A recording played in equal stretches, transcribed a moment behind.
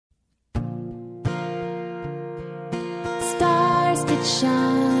might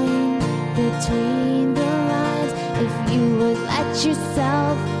shine between the lines if you would let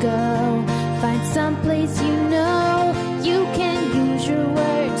yourself go. Find someplace you know you can use your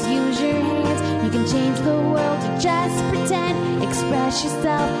words, use your hands. You can change the world, you just pretend. Express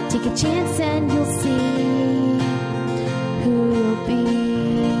yourself, take a chance, and you'll see who you'll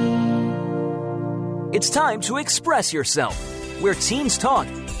be. It's time to express yourself, where teens talk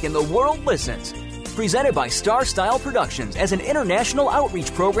and the world listens. Presented by Star Style Productions as an international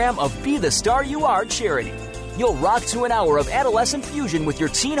outreach program of Be the Star You Are charity. You'll rock to an hour of adolescent fusion with your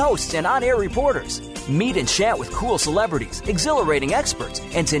teen hosts and on-air reporters. Meet and chat with cool celebrities, exhilarating experts,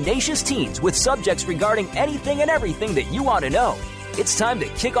 and tenacious teens with subjects regarding anything and everything that you want to know. It's time to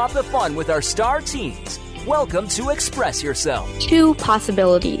kick off the fun with our star teens. Welcome to Express Yourself. Two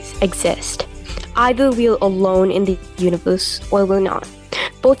possibilities exist. Either we're alone in the universe or we're not.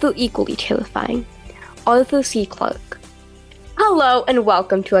 Both are equally terrifying. Arthur C. Clarke. Hello and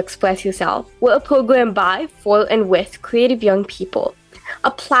welcome to Express Yourself. We're a program by, for, and with creative young people.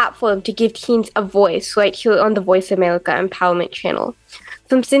 A platform to give teens a voice right here on the Voice America Empowerment Channel.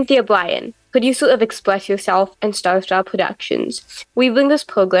 From Cynthia Bryan, producer of Express Yourself and Star Star Productions, we bring this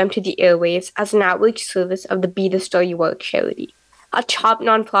program to the airwaves as an outreach service of the Be the Star You Are charity, a top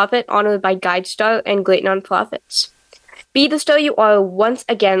nonprofit honored by GuideStar and great nonprofits. Be the Star You Are once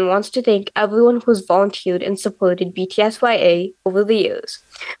again wants to thank everyone who's volunteered and supported BTSYA over the years.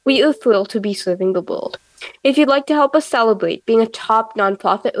 We are thrilled to be serving the world. If you'd like to help us celebrate being a top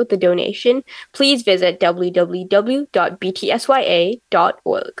nonprofit with a donation, please visit www.btsya.org.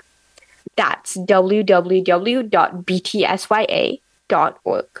 That's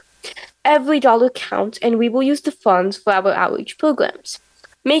www.btsya.org. Every dollar counts, and we will use the funds for our outreach programs.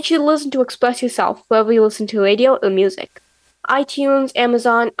 Make sure to listen to Express Yourself wherever you listen to radio or music. iTunes,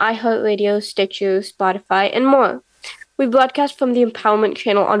 Amazon, iHeartRadio, Stitcher, Spotify, and more. We broadcast from the Empowerment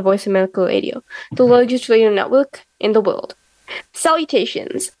Channel on Voice America Radio, the largest radio network in the world.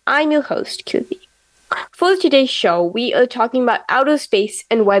 Salutations, I'm your host, Kirti. For today's show, we are talking about outer space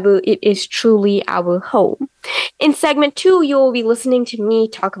and whether it is truly our home. In segment 2, you will be listening to me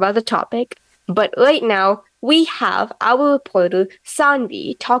talk about the topic, but right now, we have our reporter,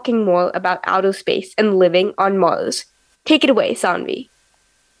 Sanvi, talking more about outer space and living on Mars. Take it away, Sanvi.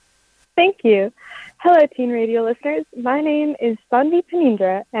 Thank you. Hello, Teen Radio listeners. My name is Sanvi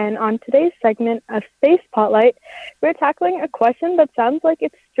Panindra, and on today's segment of Space Spotlight, we're tackling a question that sounds like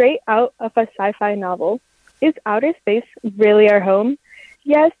it's straight out of a sci-fi novel. Is outer space really our home?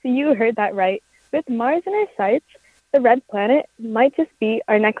 Yes, you heard that right. With Mars in our sights, the red planet might just be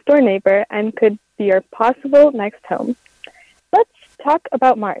our next-door neighbor and could be our possible next home. Let's talk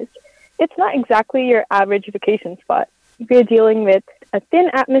about Mars. It's not exactly your average vacation spot. We're dealing with a thin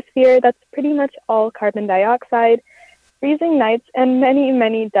atmosphere that's pretty much all carbon dioxide, freezing nights, and many,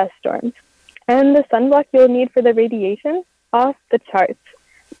 many dust storms. And the sunblock you'll need for the radiation? Off the charts.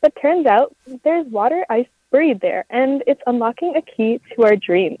 But turns out there's water ice buried there, and it's unlocking a key to our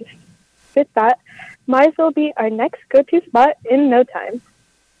dreams. With that, Mars will be our next go-to spot in no time.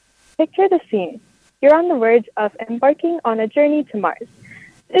 Picture the scene. You're on the verge of embarking on a journey to Mars.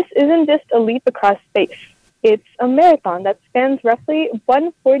 This isn't just a leap across space. It's a marathon that spans roughly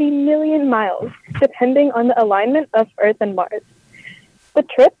 140 million miles, depending on the alignment of Earth and Mars. The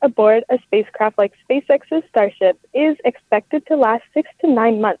trip aboard a spacecraft like SpaceX's Starship is expected to last 6 to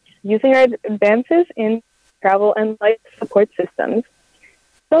 9 months, using our advances in travel and life support systems.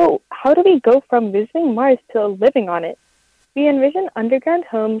 So, how do we go from visiting Mars to living on it? We envision underground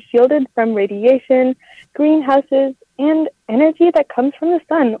homes shielded from radiation, greenhouses, and energy that comes from the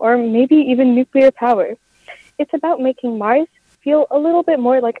sun, or maybe even nuclear power. It's about making Mars feel a little bit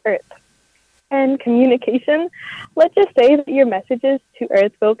more like Earth. And communication, let's just say that your messages to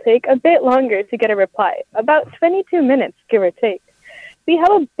Earth will take a bit longer to get a reply, about 22 minutes, give or take. We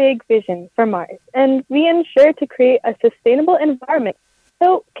have a big vision for Mars, and we ensure to create a sustainable environment.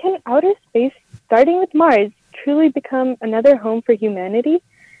 So, can outer space, starting with Mars, truly become another home for humanity?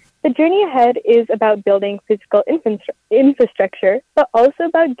 The journey ahead is about building physical infrastructure, but also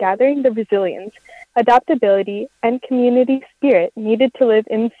about gathering the resilience, adaptability, and community spirit needed to live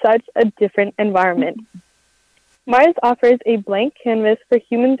in such a different environment. Mars offers a blank canvas for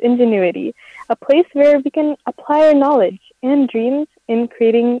human ingenuity, a place where we can apply our knowledge and dreams in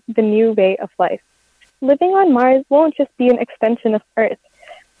creating the new way of life. Living on Mars won't just be an extension of Earth.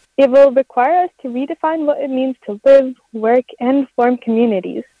 It will require us to redefine what it means to live, work, and form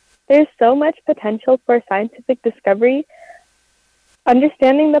communities. There's so much potential for scientific discovery,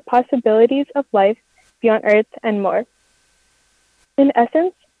 understanding the possibilities of life beyond Earth, and more. In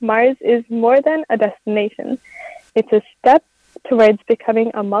essence, Mars is more than a destination. It's a step towards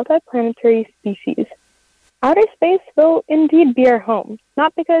becoming a multiplanetary species. Outer space will indeed be our home,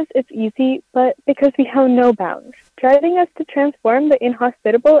 not because it's easy, but because we have no bounds, driving us to transform the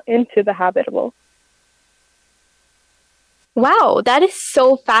inhospitable into the habitable. Wow, that is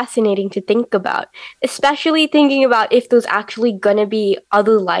so fascinating to think about, especially thinking about if there's actually gonna be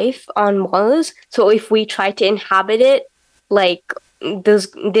other life on Mars. So if we try to inhabit it, like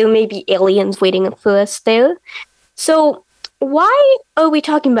there may be aliens waiting for us there. So why are we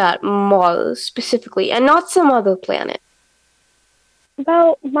talking about Mars specifically and not some other planet?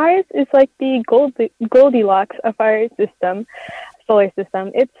 Well, Mars is like the Goldilocks of our solar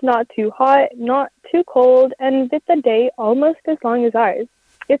system. It's not too hot, not too cold, and with a day almost as long as ours.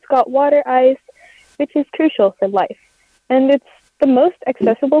 It's got water ice, which is crucial for life. And it's the most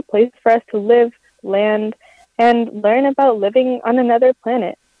accessible place for us to live, land, and learn about living on another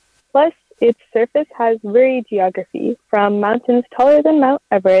planet. Plus, its surface has varied geography, from mountains taller than Mount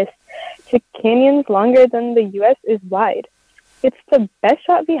Everest to canyons longer than the US is wide. It's the best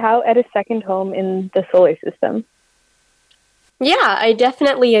shot we have at a second home in the solar system. Yeah, I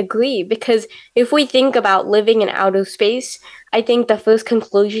definitely agree, because if we think about living in outer space, I think the first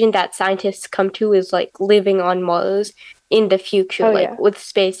conclusion that scientists come to is like living on Mars in the future, with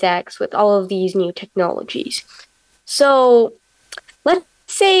SpaceX, with all of these new technologies. So let's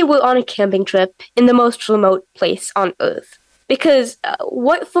say we're on a camping trip in the most remote place on Earth, because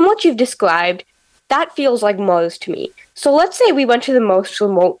from what you've described, that feels like Mars to me. So let's say we went to the most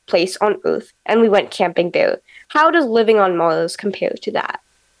remote place on Earth and we went camping there. How does living on Mars compare to that?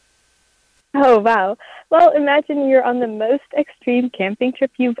 Oh, wow. Well, imagine you're on the most extreme camping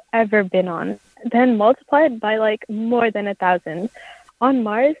trip you've ever been on, then multiply it by like more than 1,000. On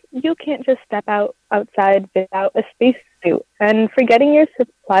Mars, you can't just step outside without a spacesuit, and forgetting your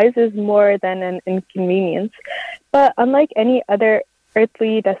supplies is more than an inconvenience. But unlike any other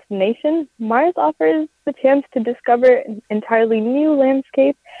earthly destination, Mars offers the chance to discover an entirely new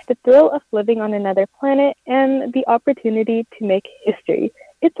landscape, the thrill of living on another planet, and the opportunity to make history.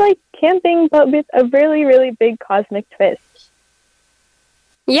 It's like camping, but with a really, really big cosmic twist.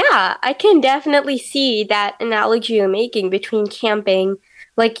 Yeah, I can definitely see that analogy you're making between camping,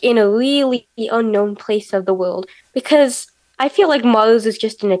 like in a really unknown place of the world, because I feel like Mars is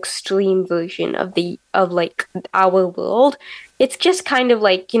just an extreme version of like our world. It's just kind of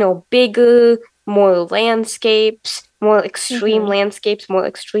like, bigger, more landscapes, more extreme landscapes, more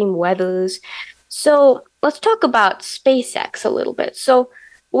extreme weathers. So let's talk about SpaceX a little bit. So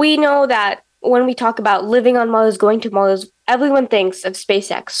we know that when we talk about living on Mars, going to Mars, everyone thinks of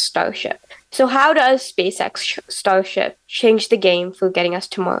SpaceX Starship. So how does SpaceX Starship change the game for getting us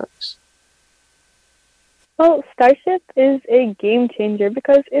to Mars? Well, Starship is a game changer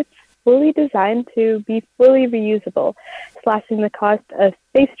because it's fully designed to be fully reusable, slashing the cost of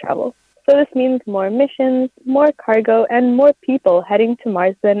space travel. So this means more missions, more cargo, and more people heading to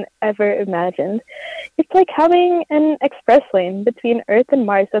Mars than ever imagined. It's like having an express lane between Earth and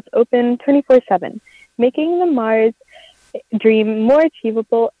Mars that's open 24/7, making the Mars dream more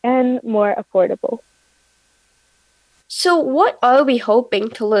achievable and more affordable. So what are we hoping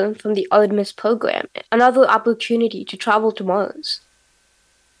to learn from the Artemis program, another opportunity to travel to Mars?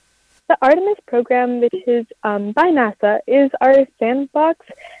 The Artemis program, which is by NASA, is our sandbox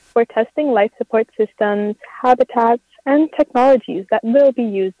for testing life support systems, habitats, and technologies that will be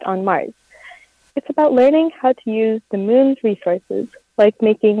used on Mars. It's about learning how to use the moon's resources, like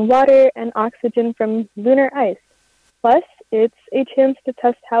making water and oxygen from lunar ice. Plus, it's a chance to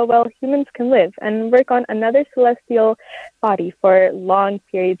test how well humans can live and work on another celestial body for long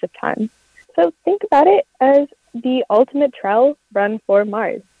periods of time. So think about it as the ultimate trial run for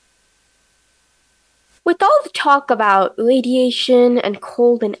Mars. With all the talk about radiation and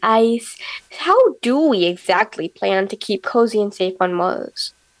cold and ice, how do we exactly plan to keep cozy and safe on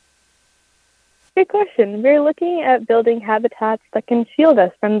Mars? Good question. We're looking at building habitats that can shield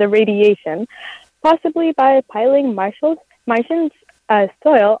us from the radiation, possibly by piling Martian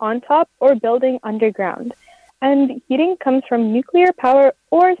soil on top or building underground. And heating comes from nuclear power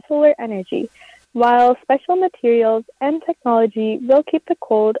or solar energy, while special materials and technology will keep the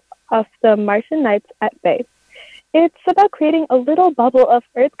cold of the Martian nights at bay. It's about creating a little bubble of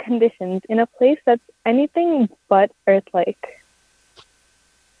Earth conditions in a place that's anything but Earth-like.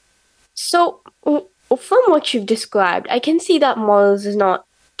 So, from what you've described, I can see that Mars is not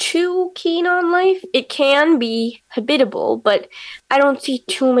too keen on life. It can be habitable, but I don't see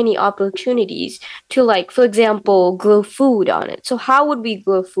too many opportunities to, like, for example, grow food on it. So how would we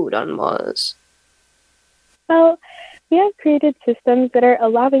grow food on Mars? Well, we have created systems that are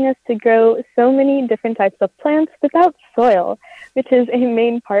allowing us to grow so many different types of plants without soil. which is a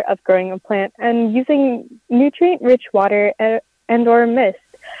main part of growing a plant, and using nutrient-rich water and or mist.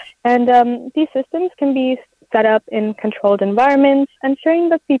 And these systems can be set up in controlled environments, ensuring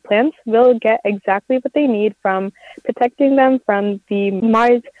that the plants will get exactly what they need from protecting them from the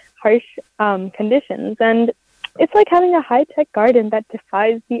Mars' harsh conditions. And it's like having a high-tech garden that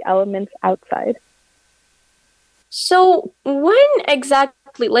defies the elements outside. So when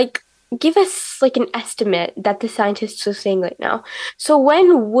exactly, give us an estimate that the scientists are saying right now. So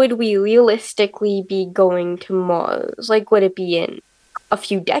when would we realistically be going to Mars? Would it be in a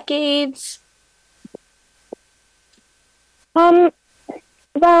few decades? Well,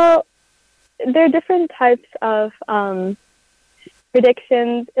 there are different types of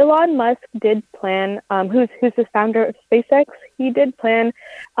predictions. Elon Musk did plan, who's the founder of SpaceX, he did plan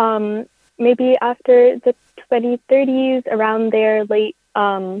maybe after the 2030s, around there, late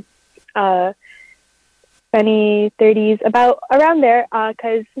 2030s, about around there,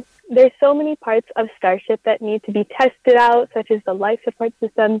 because there's so many parts of Starship that need to be tested out, such as the life support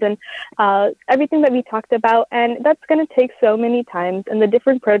systems and everything that we talked about. And that's going to take so many times. And the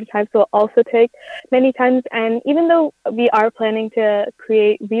different prototypes will also take many times. And even though we are planning to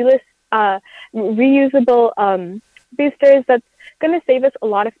create reusable boosters, that's going to save us a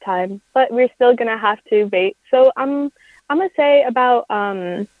lot of time. But we're still going to have to wait. So I'm going to say about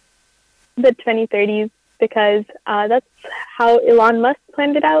the 2030s, because that's how Elon Musk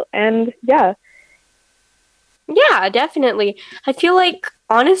planned it out, and yeah. Yeah, definitely. I feel like,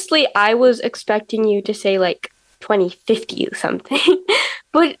 honestly, I was expecting you to say 2050 or something.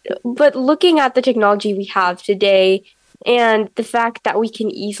 but looking at the technology we have today and the fact that we can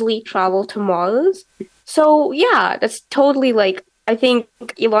easily travel to Mars, so yeah, that's totally I think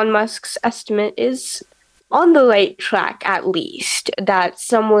Elon Musk's estimate is on the right track, at least, that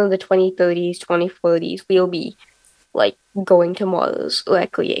somewhere in the 2030s, 2040s, we'll be, going to Mars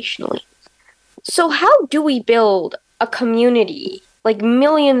recreationally. So how do we build a community,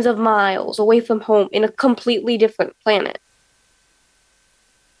 millions of miles away from home in a completely different planet?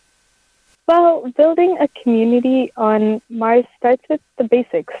 Well, building a community on Mars starts with the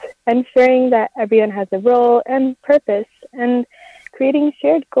basics, ensuring that everyone has a role and purpose, and creating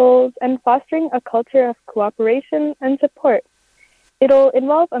shared goals, and fostering a culture of cooperation and support. It'll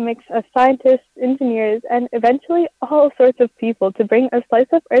involve a mix of scientists, engineers, and eventually all sorts of people to bring a slice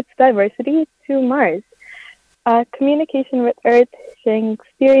of Earth's diversity to Mars. Communication with Earth, sharing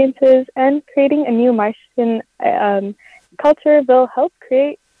experiences, and creating a new Martian culture will help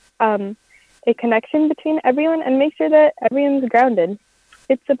create a connection between everyone and make sure that everyone's grounded.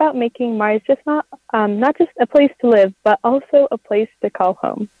 It's about making Mars just not just a place to live, but also a place to call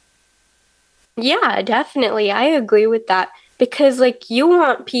home. Yeah, definitely. I agree with that. Because, you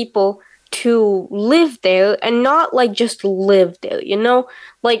want people to live there and not, just live there,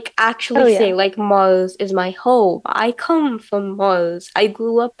 actually say, Mars is my home. I come from Mars. I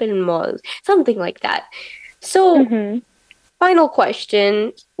grew up in Mars. Something like that. So, final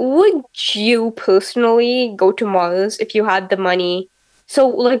question. Would you personally go to Mars if you had the money? So,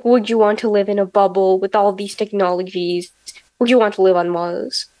 would you want to live in a bubble with all these technologies? Would you want to live on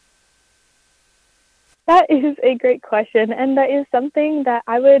Mars? That is a great question, and that is something that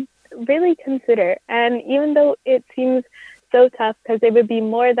I would really consider. And even though it seems so tough, because it would be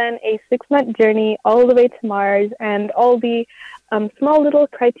more than a 6-month journey all the way to Mars, and all the small little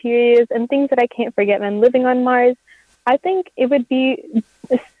criteria and things that I can't forget when living on Mars, I think it would be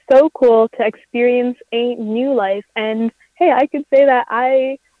so cool to experience a new life. And hey, I could say that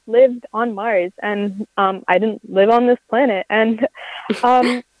I lived on Mars, and I didn't live on this planet. And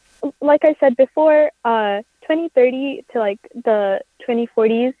like I said before, 2030 to the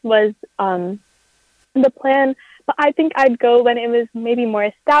 2040s was the plan. But I think I'd go when it was maybe more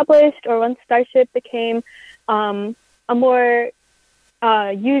established, or when Starship became a more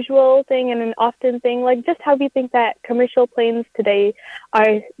usual thing and an often thing, just how we think that commercial planes today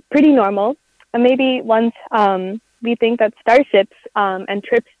are pretty normal. And maybe once we think that starships and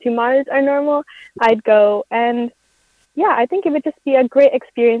trips to Mars are normal, I'd go. And yeah, I think it would just be a great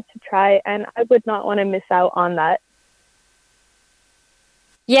experience to try, and I would not want to miss out on that.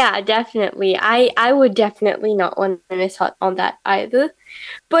 Yeah, definitely. I would definitely not want to miss out on that either.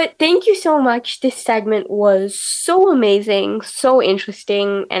 But thank you so much. This segment was so amazing, so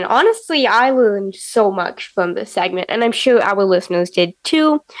interesting, and honestly, I learned so much from this segment, and I'm sure our listeners did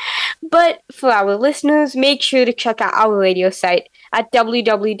too. But for our listeners, make sure to check out our radio site at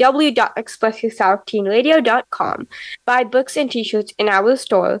www.expressyourselfteenradio.com. Buy books and t-shirts in our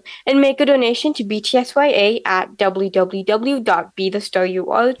store, and make a donation to BTSYA at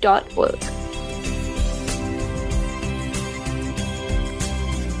www.bethestarur.org.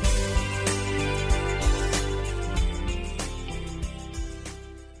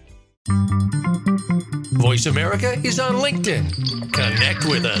 Voice America is on LinkedIn. Connect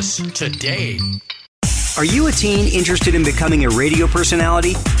with us today. Are you a teen interested in becoming a radio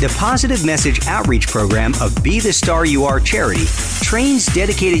personality? The Positive Message Outreach Program of Be the Star You Are charity trains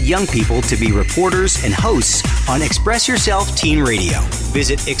dedicated young people to be reporters and hosts on Express Yourself Teen Radio.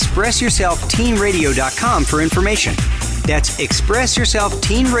 Visit expressyourselfteenradio.com for information. That's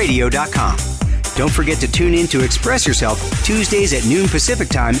expressyourselfteenradio.com. Don't forget to tune in to Express Yourself Tuesdays at noon Pacific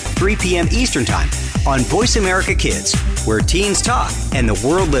Time, 3 p.m. Eastern Time on Voice America Kids, where teens talk and the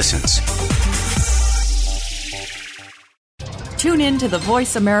world listens. Tune in to the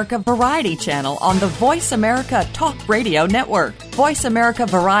Voice America Variety channel on the Voice America Talk Radio Network. Voice America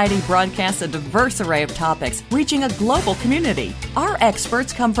Variety broadcasts a diverse array of topics, reaching a global community. Our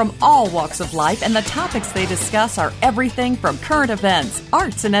experts come from all walks of life, and the topics they discuss are everything from current events,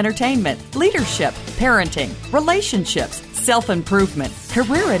 arts and entertainment, leadership, parenting, relationships, self-improvement,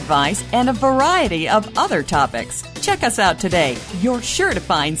 career advice, and a variety of other topics. Check us out today. You're sure to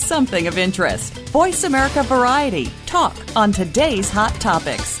find something of interest. Voice America Variety. Talk on today's hot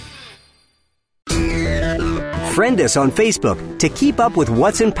topics. Friend us on Facebook to keep up with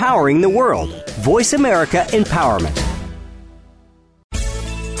what's empowering the world. Voice America Empowerment.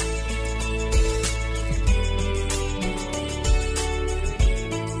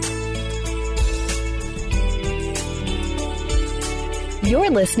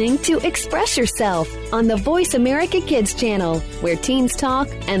 You're listening to Express Yourself on the Voice America Kids channel, where teens talk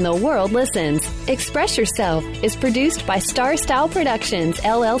and the world listens. Express Yourself is produced by Star Style Productions,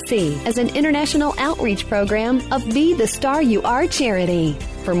 LLC, as an international outreach program of Be the Star You Are charity.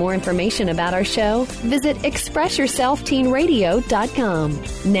 For more information about our show, visit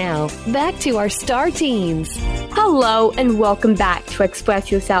expressyourselfteenradio.com. Now, back to our star teens. Hello and welcome back to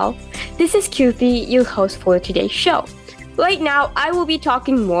Express Yourself. This is Kirti, your host for today's show. Right now, I will be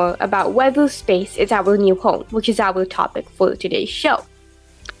talking more about whether space is our new home, which is our topic for today's show.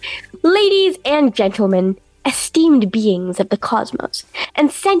 Ladies and gentlemen, esteemed beings of the cosmos, and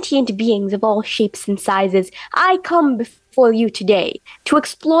sentient beings of all shapes and sizes, I come before you today to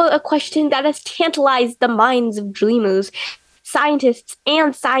explore a question that has tantalized the minds of dreamers, scientists,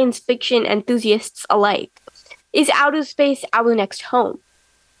 and science fiction enthusiasts alike. Is outer space our next home?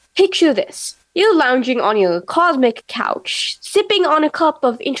 Picture this. You're lounging on your cosmic couch, sipping on a cup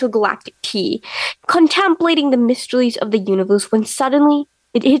of intergalactic tea, contemplating the mysteries of the universe when suddenly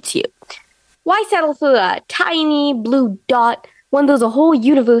it hits you. Why settle for a tiny blue dot when there's a whole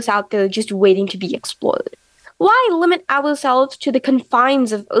universe out there just waiting to be explored? Why limit ourselves to the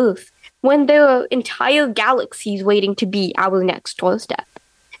confines of Earth when there are entire galaxies waiting to be our next doorstep?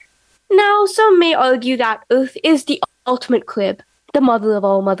 Now, some may argue that Earth is the ultimate crib, the mother of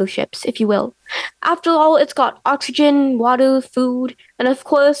all motherships, if you will. After all, it's got oxygen, water, food, and of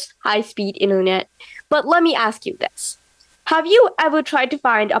course, high-speed internet. But let me ask you this. Have you ever tried to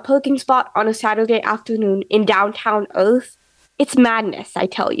find a parking spot on a Saturday afternoon in downtown Earth? It's madness, I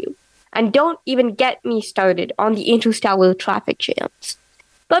tell you. And don't even get me started on the interstellar traffic jams.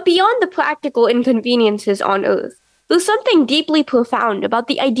 But beyond the practical inconveniences on Earth, there's something deeply profound about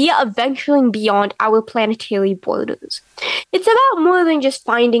the idea of venturing beyond our planetary borders. It's about more than just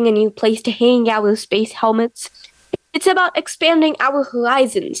finding a new place to hang our space helmets. It's about expanding our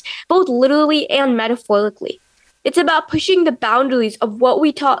horizons, both literally and metaphorically. It's about pushing the boundaries of what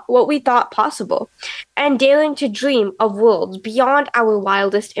we thought possible, and daring to dream of worlds beyond our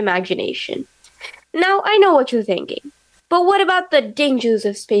wildest imagination. Now, I know what you're thinking. But what about the dangers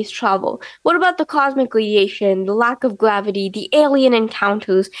of space travel? What about the cosmic radiation, the lack of gravity, the alien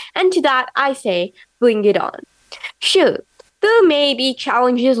encounters? And to that, I say, bring it on. Sure, there may be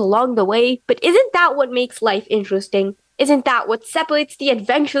challenges along the way, but isn't that what makes life interesting? Isn't that what separates the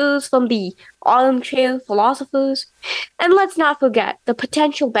adventurers from the armchair philosophers? And let's not forget the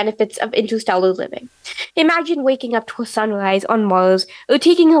potential benefits of interstellar living. Imagine waking up to a sunrise on Mars or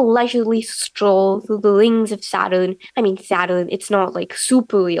taking a leisurely stroll through the rings of Saturn. I mean, Saturn, it's not like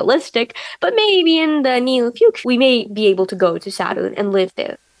super realistic, but maybe in the near future we may be able to go to Saturn and live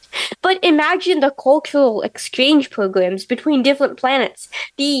there. But imagine the cultural exchange programs between different planets,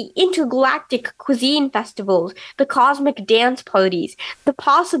 the intergalactic cuisine festivals, the cosmic dance parties. The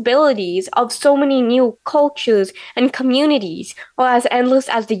possibilities of so many new cultures and communities are as endless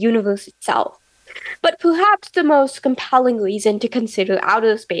as the universe itself. But perhaps the most compelling reason to consider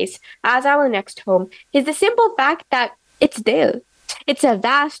outer space as our next home is the simple fact that it's there. It's a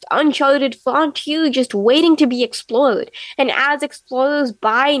vast, uncharted frontier just waiting to be explored. And as explorers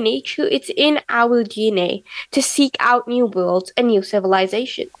by nature, it's in our DNA to seek out new worlds and new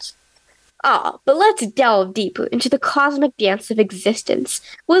civilizations. But let's delve deeper into the cosmic dance of existence,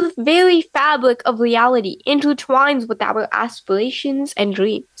 where the very fabric of reality intertwines with our aspirations and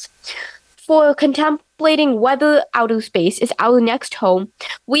dreams. For contemplating whether outer space is our next home,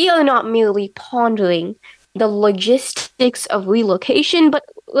 we are not merely pondering the logistics of relocation, but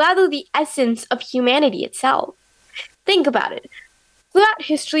rather the essence of humanity itself. Think about it. Throughout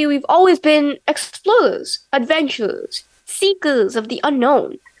history, we've always been explorers, adventurers, seekers of the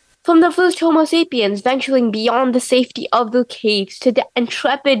unknown. From the first Homo sapiens venturing beyond the safety of their caves to the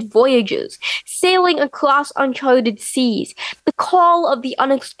intrepid voyagers sailing across uncharted seas, the call of the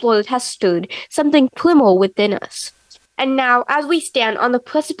unexplored has stirred something primal within us. And now, as we stand on the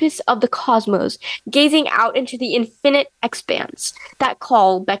precipice of the cosmos, gazing out into the infinite expanse, that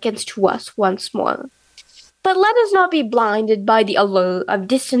call beckons to us once more. But let us not be blinded by the allure of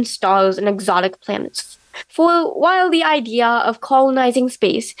distant stars and exotic planets. For while the idea of colonizing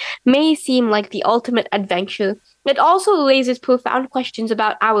space may seem like the ultimate adventure, it also raises profound questions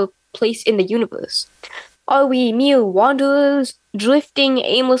about our place in the universe. Are we mere wanderers, drifting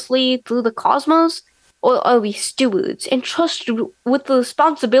aimlessly through the cosmos? Or are we stewards, entrusted with the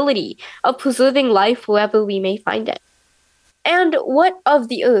responsibility of preserving life wherever we may find it? And what of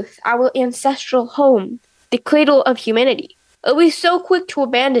the Earth, our ancestral home, the cradle of humanity? Are we so quick to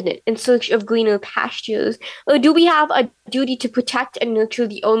abandon it in search of greener pastures, or do we have a duty to protect and nurture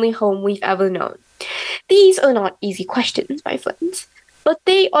the only home we've ever known? These are not easy questions, my friends, but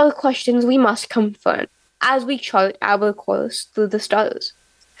they are questions we must confront as we chart our course through the stars.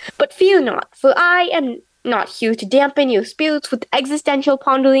 But fear not, for I am not here to dampen your spirits with existential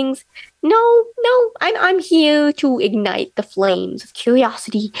ponderings. No, I'm here to ignite the flames of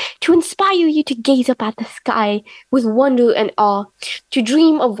curiosity, to inspire you to gaze up at the sky with wonder and awe, to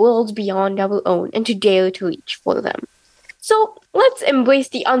dream of worlds beyond our own, and to dare to reach for them. So let's embrace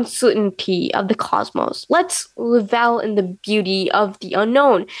the uncertainty of the cosmos. Let's revel in the beauty of the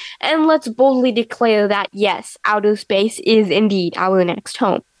unknown, and let's boldly declare that yes, outer space is indeed our next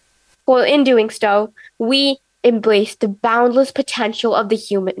home. For in doing so, we embrace the boundless potential of the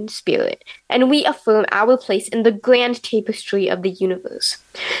human spirit, and we affirm our place in the grand tapestry of the universe.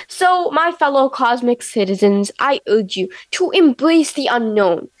 So, my fellow cosmic citizens, I urge you to embrace the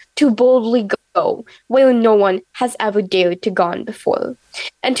unknown, to boldly go where no one has ever dared to gone before,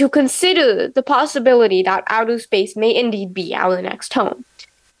 and to consider the possibility that outer space may indeed be our next home.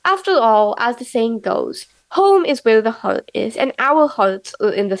 After all, as the saying goes, home is where the heart is, and our hearts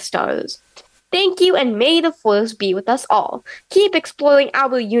are in the stars. Thank you, and may the force be with us all. Keep exploring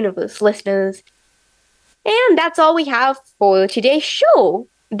our universe, listeners. And that's all we have for today's show,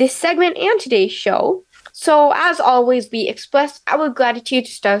 this segment and today's show. So, as always, we express our gratitude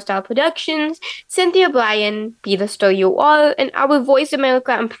to Star Style Productions, Cynthia Bryan, Be the Star You Are, and our Voice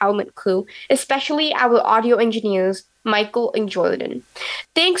America Empowerment crew, especially our audio engineers, Michael and Jordan.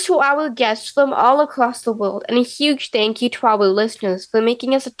 Thanks to our guests from all across the world, and a huge thank you to our listeners for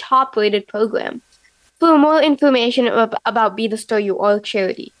making us a top-rated program. For more information about Be the Star You Are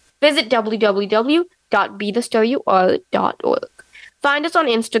charity, visit www.BeTheStarYouAre.org. Find us on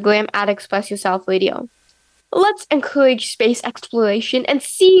Instagram at Express Yourself Radio. Let's encourage space exploration and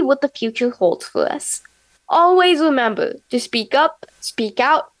see what the future holds for us. Always remember to speak up, speak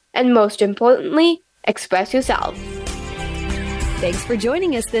out, and most importantly, express yourself. Thanks for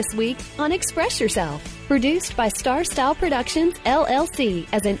joining us this week on Express Yourself, produced by Star Style Productions, LLC,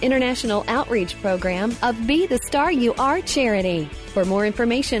 as an international outreach program of Be the Star You Are charity. For more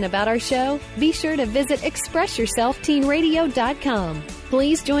information about our show, be sure to visit ExpressYourselfTeenRadio.com.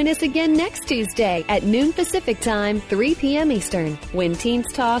 Please join us again next Tuesday at noon Pacific Time, 3 p.m. Eastern, when teens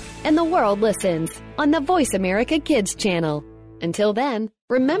talk and the world listens on the Voice America Kids channel. Until then,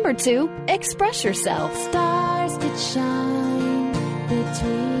 remember to express yourself. Stars that shine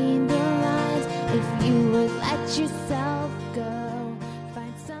between the lines if you would let yourself go.